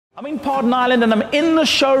I'm in Pardon Island and I'm in the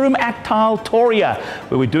showroom at Taltoria,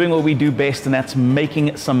 where we're doing what we do best, and that's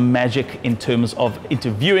making some magic in terms of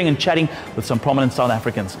interviewing and chatting with some prominent South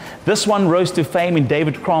Africans. This one rose to fame in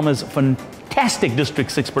David Kramer's fantastic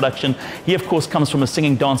District 6 production. He of course comes from a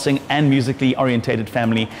singing, dancing and musically orientated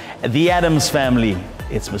family, the Adams family.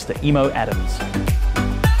 It's Mr. Emo Adams.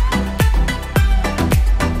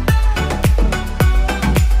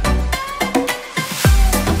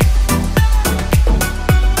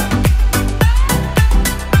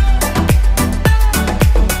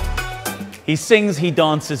 He sings, he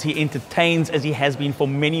dances, he entertains as he has been for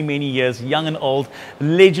many, many years. Young and old,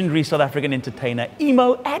 legendary South African entertainer,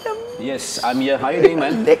 Emo Adams. Yes, I'm here. How are you doing,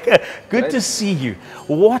 man? Good to see you.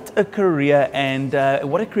 What a career, and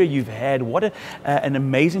what a career you've had. What an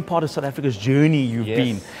amazing part of South Africa's journey you've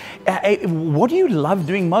been. What do you love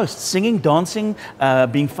doing most? Singing, dancing,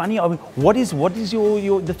 being funny? I mean, what is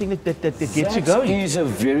the thing that gets you going? That is a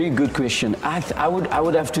very good question. I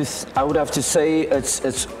would have to say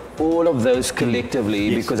it's all of those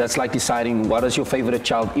collectively, because that's like deciding what is your favorite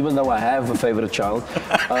child, even though I have a favorite child.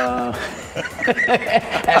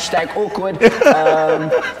 Hashtag awkward.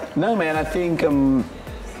 No, man, I think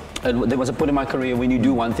there was a point in my career when you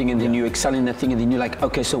do one thing and then you excel in that thing and then you're like,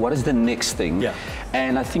 okay, so what is the next thing? Yeah.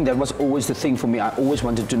 And I think that was always the thing for me. I always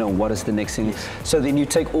wanted to know what is the next thing. So then you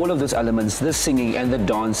take all of those elements, the singing and the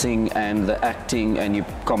dancing and the acting, and you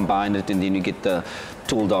combine it, and then you get the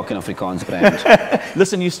tall, dark and Afrikaans brand.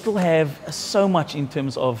 Listen, you still have so much in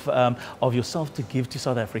terms of yourself to give to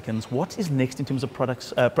South Africans. What is next in terms of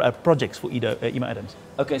projects for Emo Adams?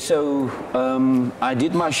 Okay, so I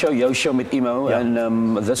did my show, Show with Emo,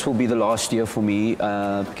 and this will be the last year for me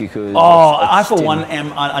because I for one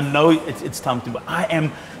I know it's time to, but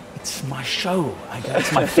it's my show.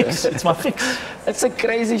 It's my fix. It's my fix. It's a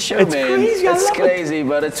crazy show, man. Crazy. It's crazy,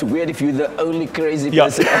 but it's weird if you're the only crazy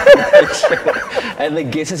person on that show. And the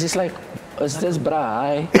guest is just like, what's this,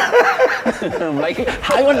 bra? I'm like,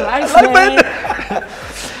 hi on life, man.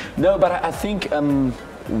 No, but I think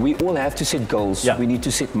we all have to set goals. We need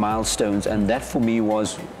to set milestones, and that for me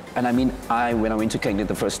was, and I mean, when I went to Kenya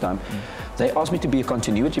the first time, they asked me to be a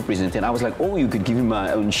continuity presenter, and I was like, oh, you could give me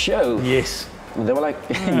my own show. Yes. And they were like,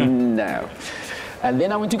 no. And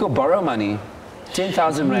then I went to go borrow money,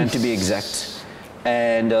 10,000 Rand to be exact.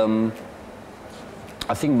 And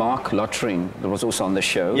I think Mark Lottering, that was also on the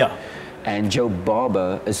show, and Joe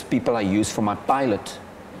Barber is people I used for my pilot,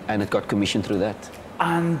 and it got commissioned through that.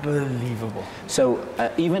 Unbelievable. So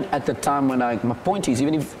even at the time when my point is,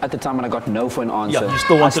 even if at the time when I got no for an answer,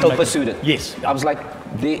 I still pursued it. Yes. I was like,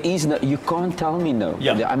 there is no, you can't tell me no.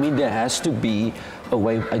 I mean, there has to be a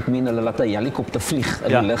way. I mean, hulle laat 'n helikopter vlieg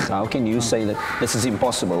in die lug. How can you say that this is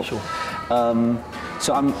impossible? Sure.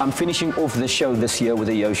 So I'm finishing off this show this year with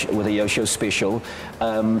a Yo Show special.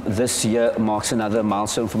 This year marks another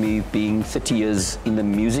milestone for me, being 30 years in the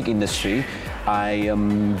music industry. I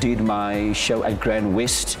did my show at Grand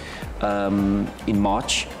West in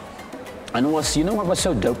March. And you know what was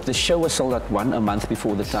so dope? The show was sold out, one, a month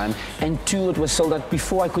before the time, and two, it was sold out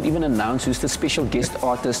before I could even announce who's the special guest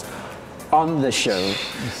artist on the show.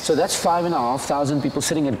 So that's 5,500 people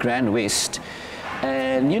sitting at Grand West.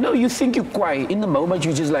 And you know, you think you're quiet. In the moment,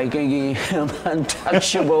 you're just like, I'm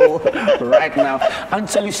untouchable right now,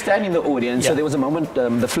 until you stand in the audience. So there was a moment,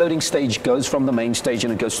 the floating stage goes from the main stage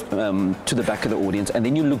and it goes to the back of the audience. And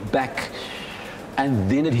then you look back and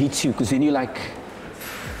then it hits you, because then you're like,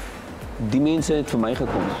 die mense het vir my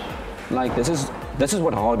gekom. Like, this is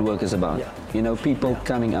what hard work is about. You know, people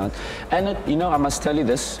coming out. And you know, I must tell you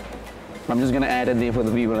this. I'm just going to add it there for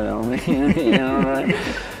the people at home. You know, right?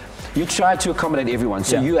 You try to accommodate everyone.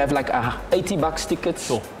 So you have like $80 tickets,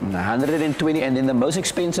 120, and then the most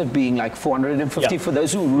expensive being like 450 for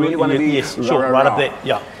those who really want to be right up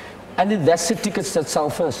there. And then that's the tickets that sell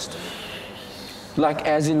first. Like,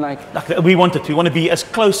 as in like we want to be as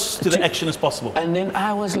close to the action as possible. And then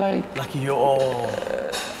I was like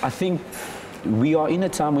I think we are in a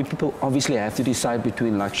time where people obviously have to decide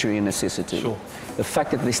between luxury and necessity. Sure. The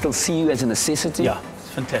fact that they still see you as a necessity.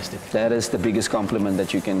 Fantastic. That is the biggest compliment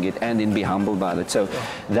that you can get, and then be humbled about it. So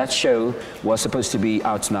that show was supposed to be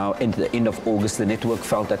out now at the end of August. The network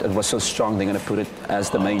felt that it was so strong, they're going to put it as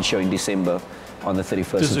the main show in December, on the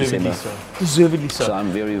 31st of December. Deservedly so. So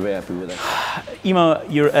I'm very, very happy with that. Emo,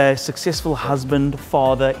 you're a successful husband,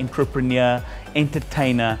 father, entrepreneur,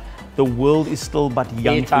 entertainer. The world is still but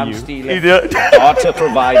young for you. Stealer, data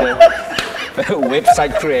provider,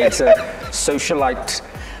 website creator, socialite,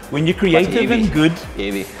 When you're creative heavy. and good,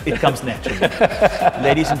 Heavy. it comes naturally.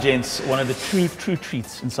 Ladies and gents, one of the true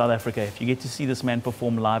treats in South Africa. If you get to see this man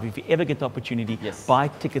perform live, if you ever get the opportunity, Yes. buy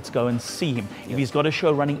tickets, go and see him. If he's got a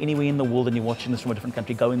show running anywhere in the world and you're watching this from a different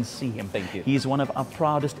country, go and see him. Thank you. He is one of our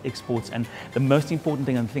proudest exports, and the most important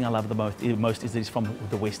thing and the thing I love the most is that he's from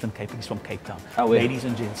the Western Cape. He's from Cape Town. Oh, yeah. Ladies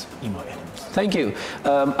and gents, Emo Adams. Thank you.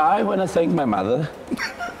 I want to thank my mother.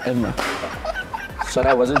 Emma. Sorry,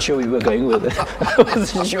 I wasn't sure we were going with it. I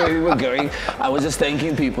wasn't sure we were going. I was just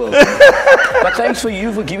thanking people. But thanks for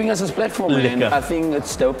you for giving us this platform, man. Lekker. I think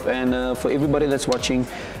it's dope. And for everybody that's watching,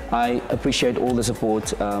 I appreciate all the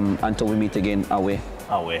support. Until we meet again, Awe.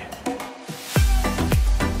 Awe.